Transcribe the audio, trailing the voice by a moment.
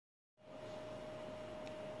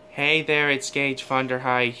Hey there, it's Gage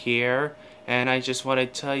Funderhigh here, and I just want to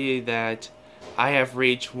tell you that I have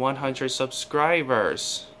reached 100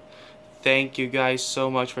 subscribers. Thank you guys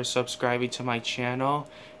so much for subscribing to my channel.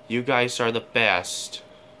 You guys are the best.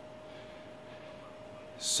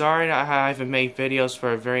 Sorry that I haven't made videos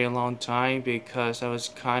for a very long time because I was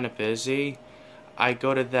kind of busy. I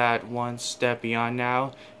go to that one step beyond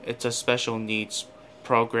now. It's a special needs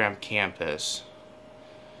program campus.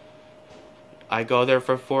 I go there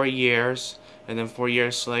for 4 years, and then 4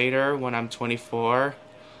 years later, when I'm 24,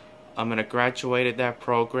 I'm gonna graduate at that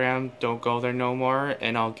program, don't go there no more,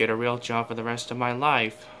 and I'll get a real job for the rest of my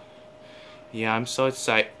life. Yeah, I'm so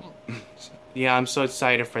excited. Yeah, I'm so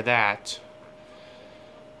excited for that.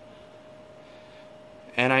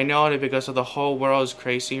 And I know that because of the whole world is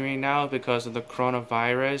crazy right now because of the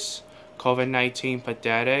coronavirus, COVID-19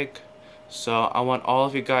 pandemic. So I want all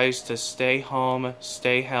of you guys to stay home,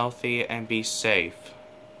 stay healthy, and be safe.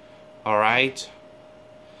 Alright?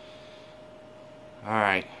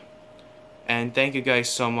 Alright. And thank you guys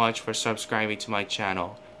so much for subscribing to my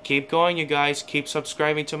channel. Keep going, you guys. Keep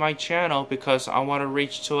subscribing to my channel because I want to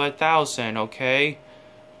reach to 1,000, okay?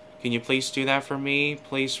 Can you please do that for me?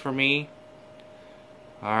 Please, for me?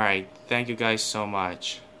 Alright. Thank you guys so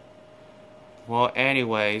much. Well,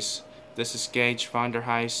 anyways, this is Gage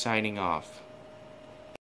Funderhigh signing off.